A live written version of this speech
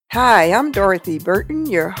Hi, I'm Dorothy Burton,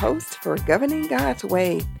 your host for Governing God's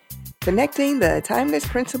Way, connecting the timeless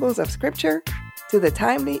principles of Scripture to the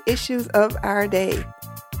timely issues of our day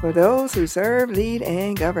for those who serve, lead,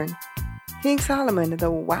 and govern. King Solomon,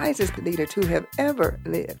 the wisest leader to have ever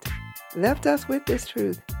lived, left us with this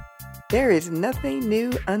truth. There is nothing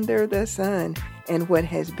new under the sun, and what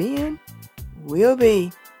has been will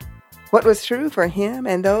be. What was true for him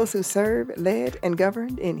and those who served, led, and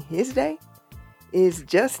governed in his day is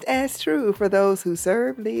just as true for those who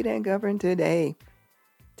serve, lead, and govern today.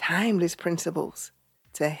 Timeless principles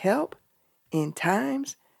to help in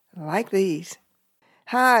times like these.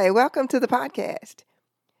 Hi, welcome to the podcast.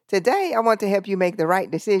 Today, I want to help you make the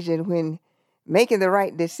right decision when making the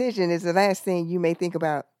right decision is the last thing you may think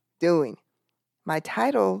about doing. My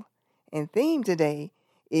title and theme today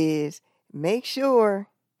is Make Sure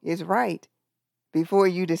It's Right Before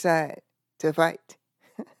You Decide to Fight.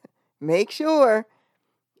 Make sure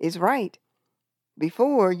it's right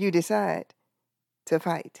before you decide to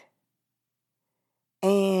fight.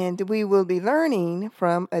 And we will be learning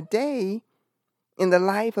from a day in the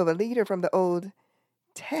life of a leader from the Old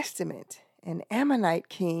Testament, an Ammonite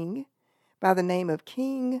king by the name of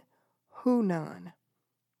King Hunan.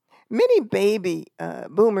 Many baby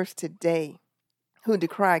boomers today who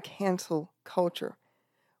decry cancel culture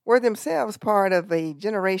were themselves part of a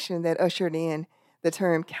generation that ushered in the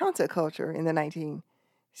term counterculture in the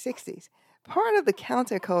 1960s. Part of the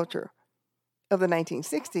counterculture of the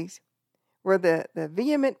 1960s were the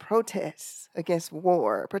vehement protests against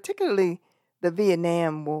war, particularly the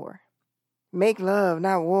Vietnam War. Make love,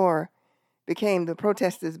 not war, became the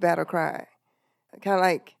protesters' battle cry. Kind of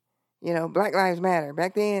like, Black Lives Matter.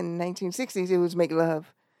 Back then, in the 1960s, it was make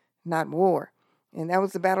love, not war. And that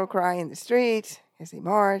was the battle cry in the streets as they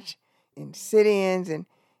marched, in sit-ins, and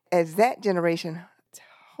as that generation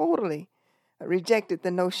totally rejected the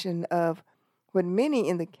notion of what many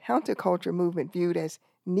in the counterculture movement viewed as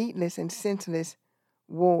needless and senseless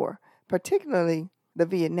war, particularly the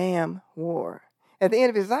Vietnam War. At the end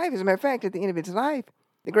of his life, as a matter of fact, at the end of his life,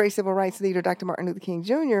 the great civil rights leader, Dr. Martin Luther King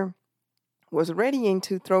Jr., was readying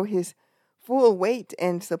to throw his full weight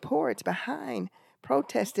and support behind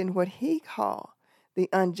protesting what he called the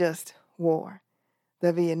unjust war,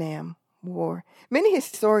 the Vietnam War. Many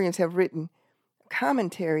historians have written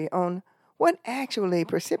commentary on what actually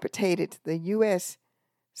precipitated the U.S.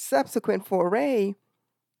 subsequent foray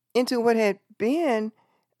into what had been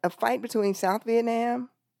a fight between South Vietnam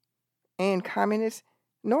and communist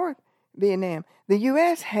North Vietnam. The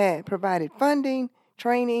U.S. had provided funding,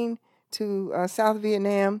 training to South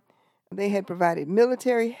Vietnam. They had provided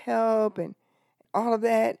military help and all of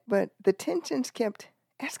that, but the tensions kept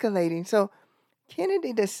escalating. So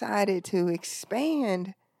Kennedy decided to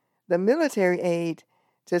expand the military aid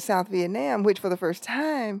to South Vietnam, which for the first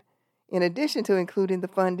time, in addition to including the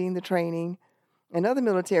funding, the training, and other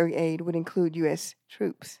military aid, would include U.S.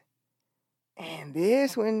 troops. And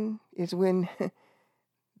this is when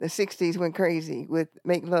the 60s went crazy with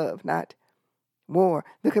make love, not war.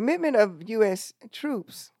 The commitment of U.S.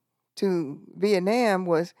 troops to Vietnam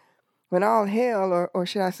was when all hell, or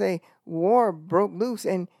should I say, war broke loose,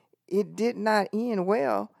 and it did not end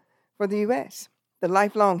well for the U.S. The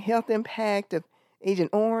lifelong health impact of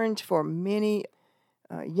Agent Orange for many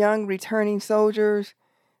young returning soldiers.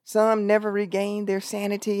 Some never regained their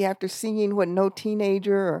sanity after seeing what no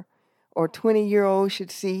teenager or 20-year-old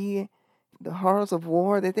should see, the horrors of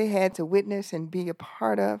war that they had to witness and be a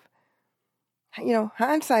part of.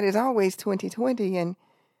 Hindsight is always 20/20, and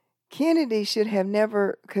Kennedy should have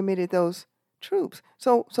never committed those troops.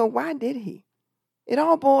 So why did he? It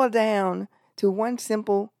all boiled down to one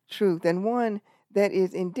simple truth, and one that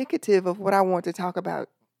is indicative of what I want to talk about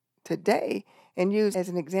today and use as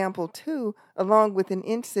an example too, along with an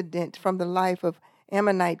incident from the life of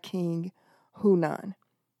Ammonite King Hunan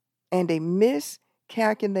and a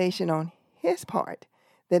miscalculation on his part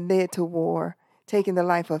that led to war, taking the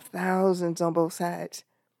life of thousands on both sides.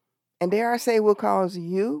 And dare I say will cause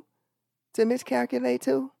you to miscalculate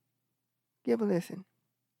too? Give a listen.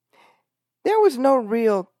 There was no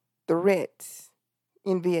real threat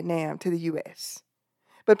in Vietnam to the U.S.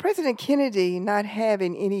 But President Kennedy, not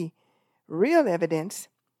having any real evidence,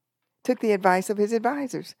 took the advice of his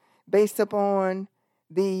advisors based upon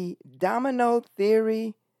the domino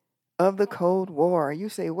theory of the Cold War. You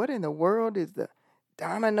say, what in the world is the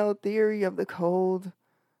domino theory of the Cold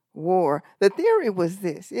War? The theory was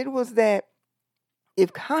this. It was that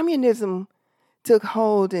if communism took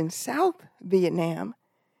hold in South Vietnam,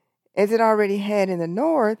 as it already had in the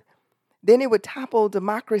North, then it would topple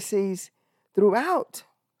democracies throughout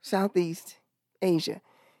Southeast Asia.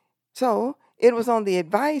 So It was on the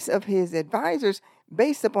advice of his advisors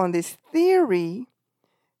based upon this theory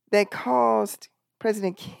that caused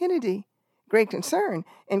President Kennedy great concern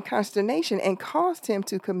and consternation and caused him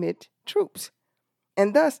to commit troops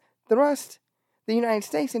and thus thrust the United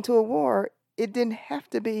States into a war it didn't have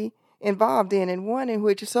to be involved in, and one in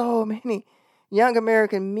which so many young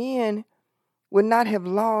American men would not have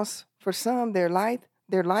lost, for some, their life,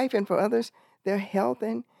 and for others, their health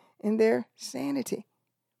and their sanity.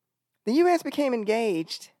 The U.S. became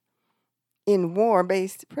engaged in war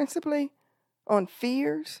based principally on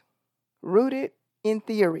fears rooted in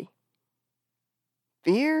theory.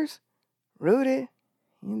 Fears rooted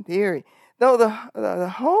in theory. Though the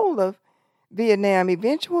whole of Vietnam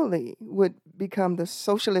eventually would become the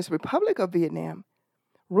Socialist Republic of Vietnam,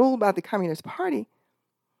 ruled by the Communist Party,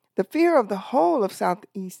 the fear of the whole of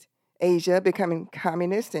Southeast Asia becoming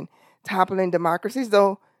communist and toppling democracies,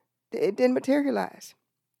 though it didn't materialize.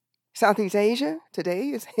 Southeast Asia today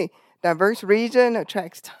is a diverse region,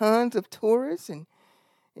 attracts tons of tourists, and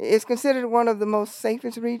is considered one of the most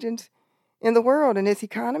safest regions in the world. And its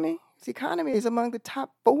economy is among the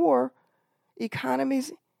top 4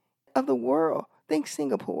 economies of the world. Think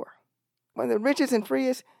Singapore, one of the richest and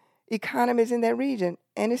freest economies in that region,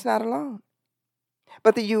 and it's not alone.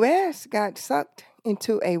 But the U.S. got sucked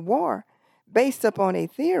into a war based upon a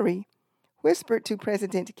theory whispered to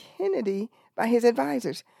President Kennedy by his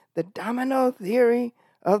advisors, the domino theory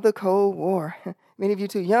of the Cold War. Many of you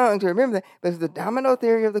too young to remember that, but it's the domino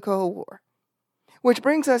theory of the Cold War. Which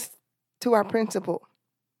brings us to our principle,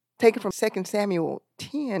 taken from 2 Samuel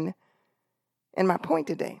 10, and my point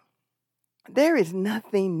today. There is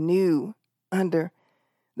nothing new under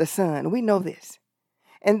the sun. We know this.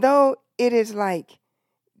 And though it is like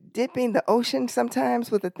dipping the ocean sometimes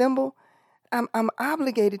with a thimble, I'm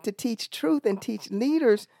obligated to teach truth and teach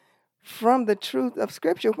leaders from the truth of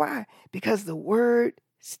Scripture. Why? Because the word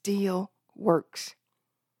still works.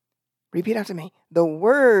 Repeat after me. The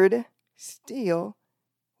word still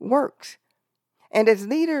works. And as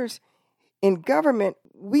leaders in government,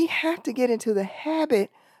 we have to get into the habit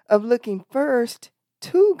of looking first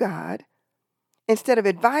to God instead of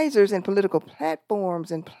advisors and political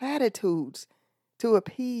platforms and platitudes to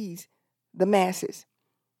appease the masses.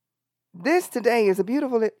 This today is a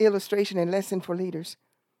beautiful illustration and lesson for leaders.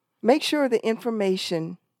 Make sure the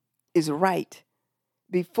information is right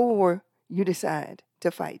before you decide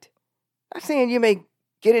to fight. I'm not saying you may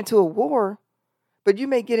get into a war, but you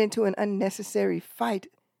may get into an unnecessary fight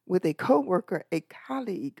with a coworker, a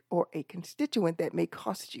colleague, or a constituent that may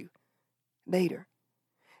cost you later.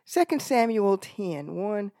 2 Samuel 10,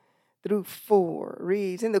 1 through 4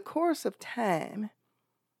 reads, in the course of time,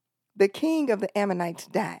 the king of the Ammonites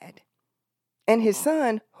died, and his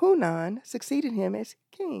son Hunan succeeded him as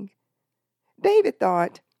king. David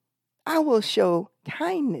thought, I will show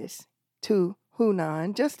kindness to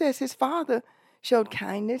Hunan, just as his father showed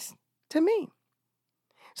kindness to me.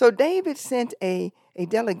 So David sent a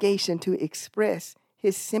delegation to express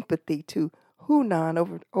his sympathy to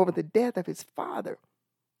Hunan over the death of his father.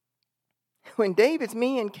 When David's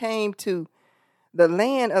men came to the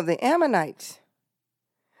land of the Ammonites,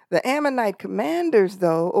 the Ammonite commanders,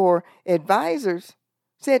 though, or advisors,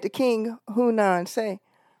 said to King Hunan, say,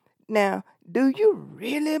 now, do you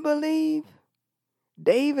really believe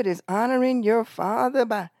David is honoring your father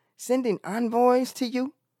by sending envoys to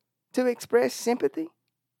you to express sympathy?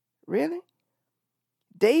 Really?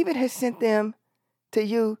 David has sent them to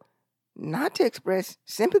you not to express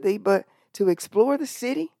sympathy, but to explore the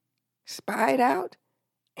city, spy it out,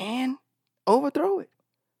 and overthrow it.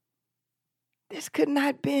 This could not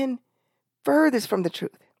have been furthest from the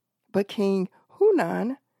truth. But King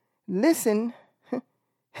Hunan listened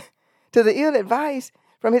to the ill advice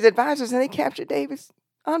from his advisors, and they captured David's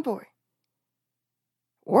envoy.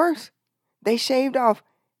 Worse, they shaved off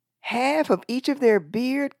half of each of their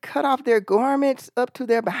beard, cut off their garments up to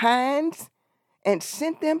their behinds, and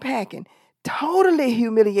sent them packing, totally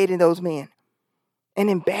humiliating those men and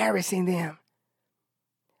embarrassing them.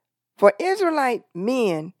 For Israelite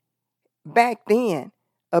men back then,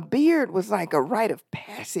 a beard was like a rite of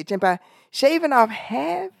passage, and by shaving off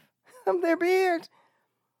half of their beards,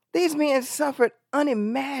 these men suffered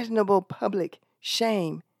unimaginable public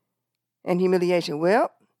shame and humiliation.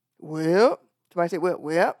 Well, somebody said,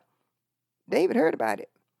 well, David heard about it.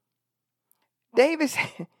 David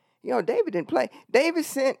didn't play. David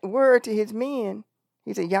sent word to his men.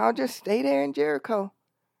 He said, y'all just stay there in Jericho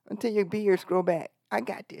until your beards grow back. I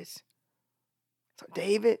got this. So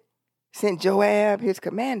David sent Joab, his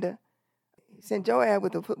commander. He sent Joab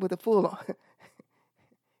with a full.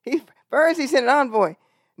 First he sent an envoy.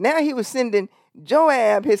 Now he was sending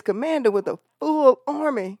Joab, his commander, with a full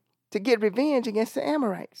army to get revenge against the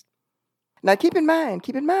Amorites. Now keep in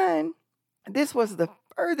mind, this was the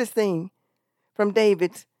furthest thing from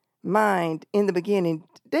David's mind in the beginning.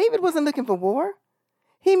 David wasn't looking for war.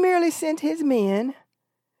 He merely sent his men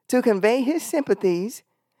to convey his sympathies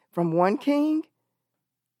from one king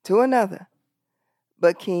to another.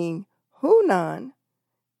 But King Hunan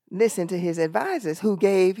listened to his advisors, who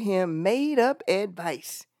gave him made-up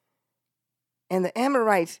advice. And the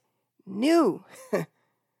Amorites knew.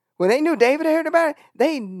 When they knew David had heard about it,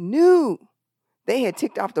 they knew they had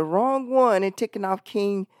ticked off the wrong one and ticking off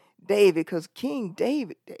King David, because King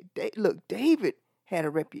David, look, David had a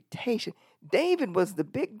reputation. David was the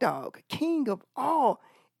big dog, king of all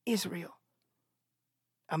Israel,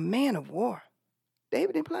 a man of war.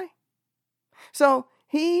 David didn't play. So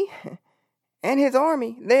he and his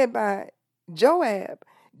army, led by Joab.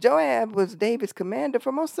 Joab was David's commander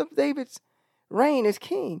for most of David's reign as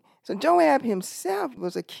king. So Joab himself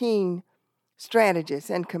was a keen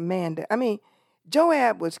strategist and commander. I mean,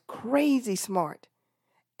 Joab was crazy smart.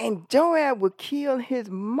 And Joab would kill his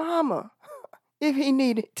mama if he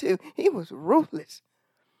needed to. He was ruthless.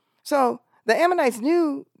 So the Ammonites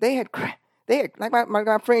knew they had, like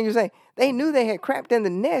my friend you say, they knew they had crapped in the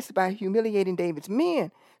nest by humiliating David's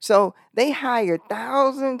men. So they hired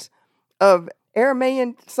thousands of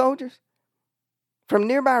Aramean soldiers from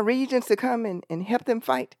nearby regions to come and help them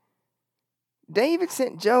fight. David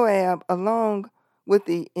sent Joab along with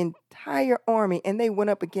the entire army, and they went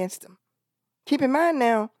up against them. Keep in mind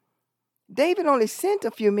now, David only sent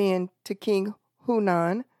a few men to King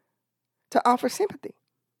Hunan to offer sympathy.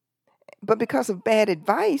 But because of bad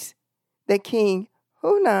advice that King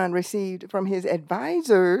Hunan received from his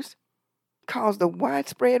advisors, caused a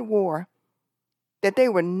widespread war that they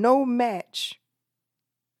were no match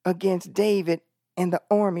against David and the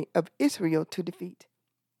army of Israel to defeat.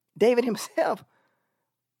 David himself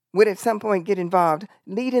would at some point get involved,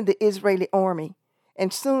 leading the Israeli army,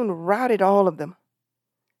 and soon routed all of them.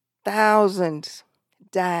 Thousands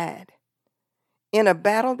died in a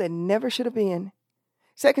battle that never should have been.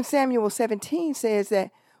 2 Samuel 17 says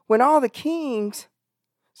that when all the kings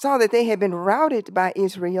saw that they had been routed by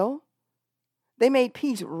Israel, they made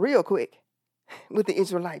peace real quick with the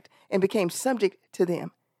Israelites and became subject to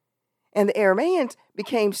them. And the Arameans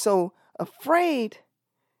became so afraid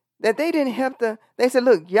that they didn't help they said,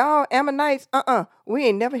 look, y'all Ammonites, we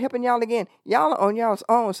ain't never helping y'all again. Y'all are on y'all's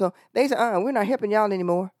own. So they said, we're not helping y'all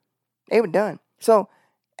anymore. They were done. So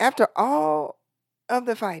after all of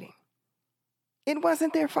the fighting, it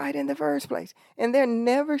wasn't their fight in the first place. And there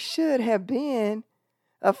never should have been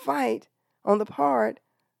a fight on the part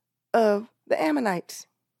of the Ammonites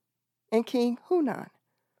and King Hunan.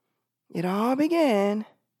 It all began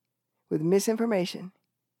with misinformation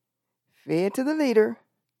fed to the leader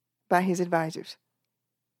by his advisors.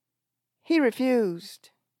 He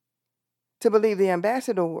refused to believe the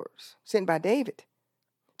ambassadors sent by David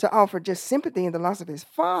to offer just sympathy in the loss of his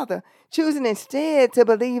father, choosing instead to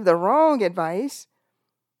believe the wrong advice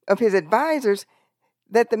of his advisors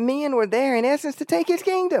that the men were there in essence to take his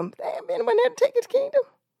kingdom. They had been there to take his kingdom.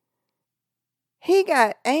 He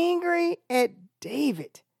got angry at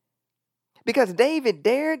David because David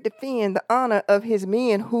dared defend the honor of his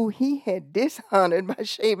men who he had dishonored by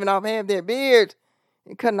shaving off half their beards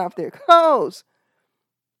and cutting off their clothes.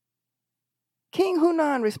 King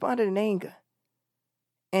Hunan responded in anger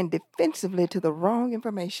and defensively to the wrong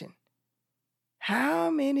information. How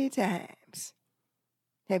many times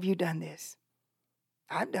have you done this?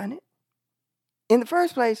 I've done it. In the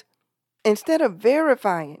first place, instead of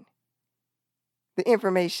verifying the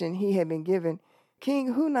information he had been given,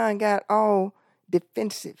 King Hunan got all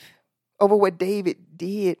defensive over what David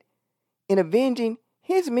did in avenging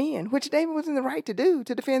his men, which David was in the right to do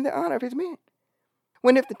to defend the honor of his men.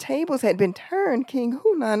 When if the tables had been turned, King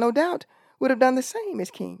Hunan, no doubt, would have done the same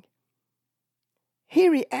as king. He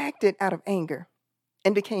reacted out of anger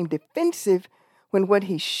and became defensive when what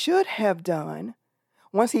he should have done,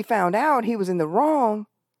 once he found out he was in the wrong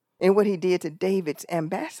in what he did to David's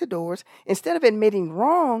ambassadors, instead of admitting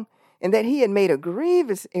wrong and that he had made a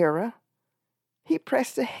grievous error, he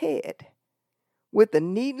pressed ahead with the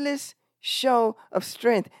needless show of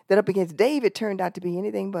strength that up against David turned out to be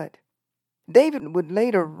anything but. David would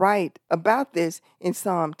later write about this in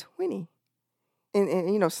Psalm 20.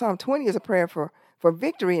 And Psalm 20 is a prayer for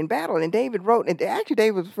victory in battle. And David wrote, and actually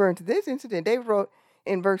David was referring to this incident. David wrote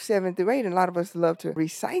in verse 7 through 8, and a lot of us love to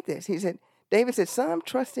recite this. David said, some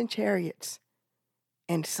trust in chariots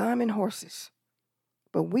and some in horses,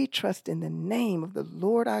 but we trust in the name of the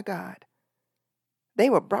Lord our God. They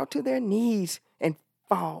were brought to their knees and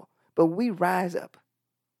fall, but we rise up.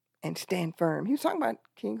 and stand firm. He was talking about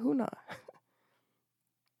King Hunan.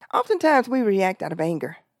 Oftentimes we react out of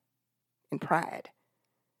anger and pride,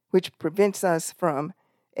 which prevents us from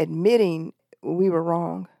admitting we were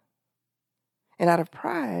wrong. And out of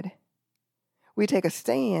pride, we take a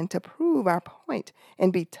stand to prove our point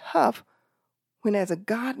and be tough when, as a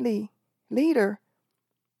godly leader,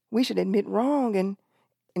 we should admit wrong and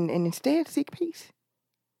instead seek peace.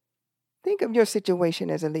 Think of your situation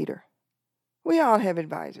as a leader. We all have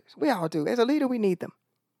advisors. We all do. As a leader, we need them.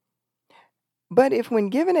 But if when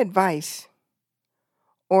given advice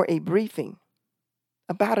or a briefing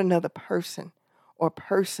about another person or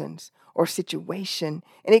persons or situation,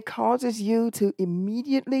 and it causes you to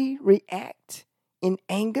immediately react in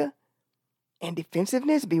anger and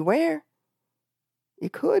defensiveness, beware.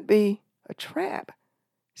 It could be a trap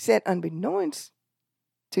set unbeknownst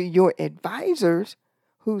to your advisors,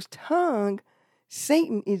 whose tongue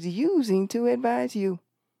Satan is using to advise you.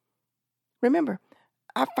 Remember,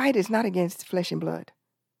 our fight is not against flesh and blood,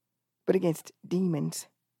 but against demons,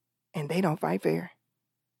 and they don't fight fair.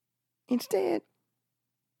 Instead,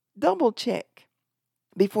 double check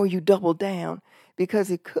before you double down,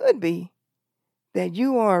 because it could be that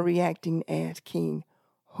you are reacting as King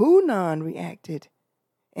Hunan reacted,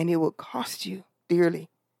 and it will cost you dearly.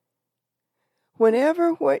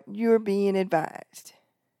 Whenever what you're being advised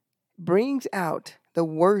brings out the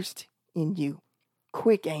worst in you,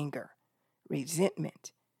 quick anger,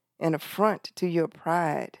 resentment, an affront to your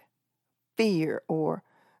pride, fear, or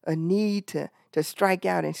a need to strike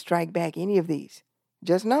out and strike back, any of these,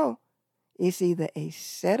 just know it's either a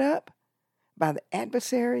setup by the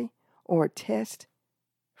adversary or a test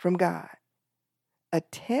from God. A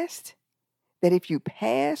test that if you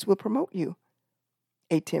pass will promote you.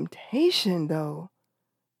 A temptation, though,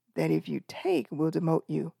 that if you take will demote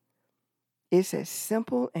you. It's as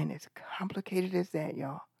simple and as complicated as that,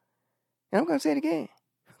 y'all. And I'm going to say it again.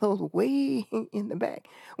 Those way in the back.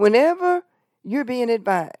 Whenever you're being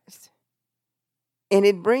advised and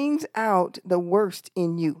it brings out the worst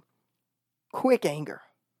in you, quick anger,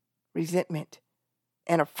 resentment,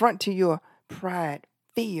 an affront to your pride,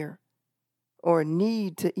 fear, or a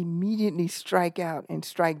need to immediately strike out and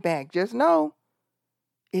strike back, just know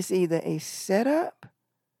it's either a setup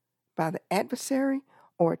by the adversary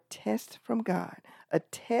or a test from God. A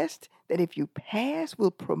test that if you pass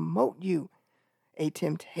will promote you. A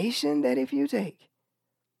temptation that if you take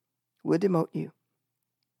will demote you.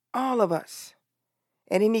 All of us,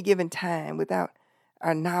 at any given time, without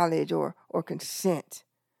our knowledge or consent,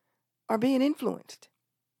 are being influenced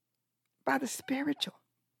by the spiritual.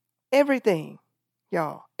 Everything,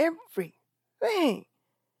 y'all, everything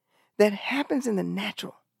that happens in the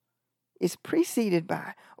natural is preceded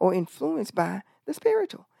by or influenced by the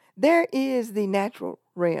spiritual. There is the natural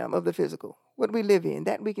realm of the physical, what we live in,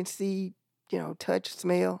 that we can see, touch,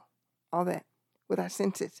 smell, all that with our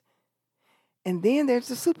senses. And then there's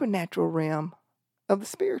the supernatural realm of the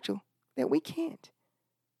spiritual that we can't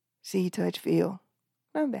see, touch, feel,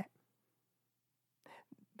 none of that.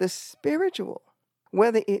 The spiritual,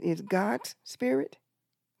 whether it is God's spirit,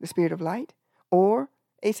 the spirit of light, or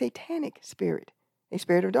a satanic spirit, a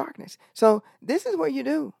spirit of darkness. So this is what you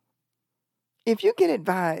do. If you get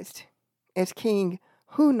advised, as King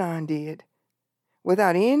Hunan did,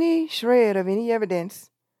 without any shred of any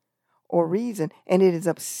evidence or reason, and it is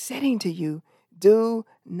upsetting to you, do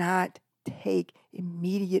not take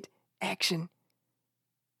immediate action.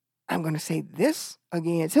 I'm going to say this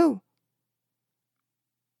again too.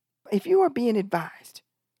 If you are being advised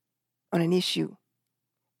on an issue,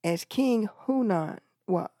 as King Hunan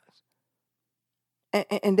was,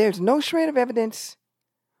 and there's no shred of evidence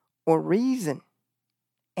or reason,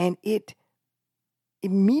 and it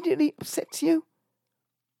immediately upsets you,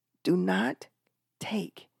 do not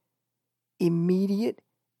take immediate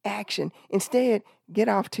action. Instead, get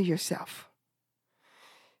off to yourself.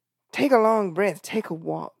 Take a long breath, take a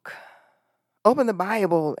walk. Open the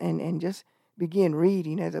Bible and just begin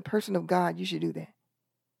reading. As a person of God, you should do that.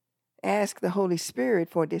 Ask the Holy Spirit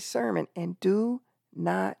for discernment and do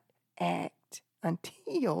not act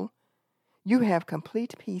until you have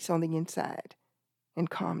complete peace on the inside and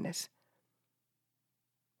calmness.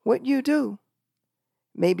 What you do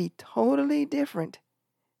may be totally different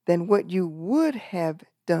than what you would have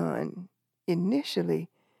done initially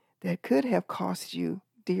that could have cost you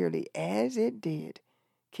dearly, as it did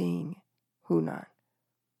King Hunan.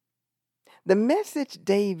 The message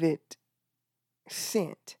David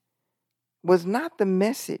sent was not the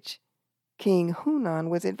message King Hunan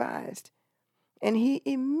was advised, and he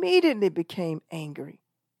immediately became angry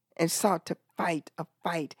and sought to fight a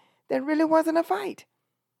fight that really wasn't a fight,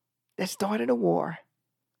 that started a war.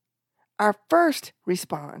 our first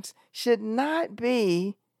response should not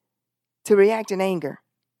be to react in anger,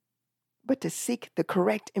 but to seek the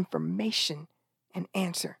correct information and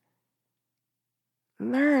answer.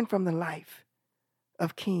 Learn from the life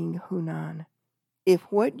of King Hunan. If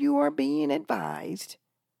what you are being advised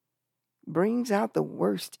brings out the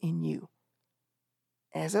worst in you,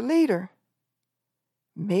 as a leader,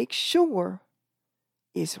 make sure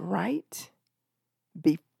it's right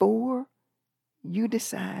before you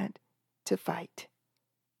decide to fight.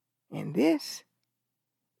 And this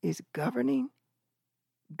is governing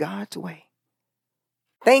God's way.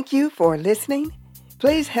 Thank you for listening.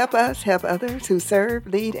 Please help us help others who serve,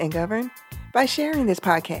 lead, and govern by sharing this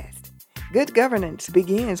podcast. Good governance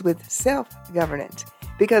begins with self-governance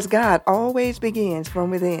because God always begins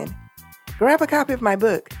from within. Grab a copy of my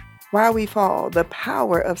book, Why We Fall, The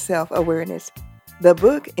Power of Self-Awareness, the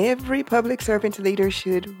book every public servant leader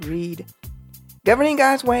should read. Governing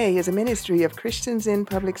God's Way is a ministry of Christians in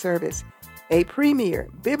Public Service, a premier,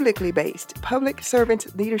 biblically based public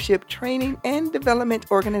servant leadership training and development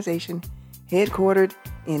organization headquartered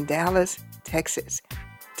in Dallas, Texas.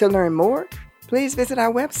 To learn more, please visit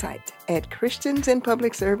our website at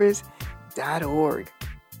christiansinpublicservice.org.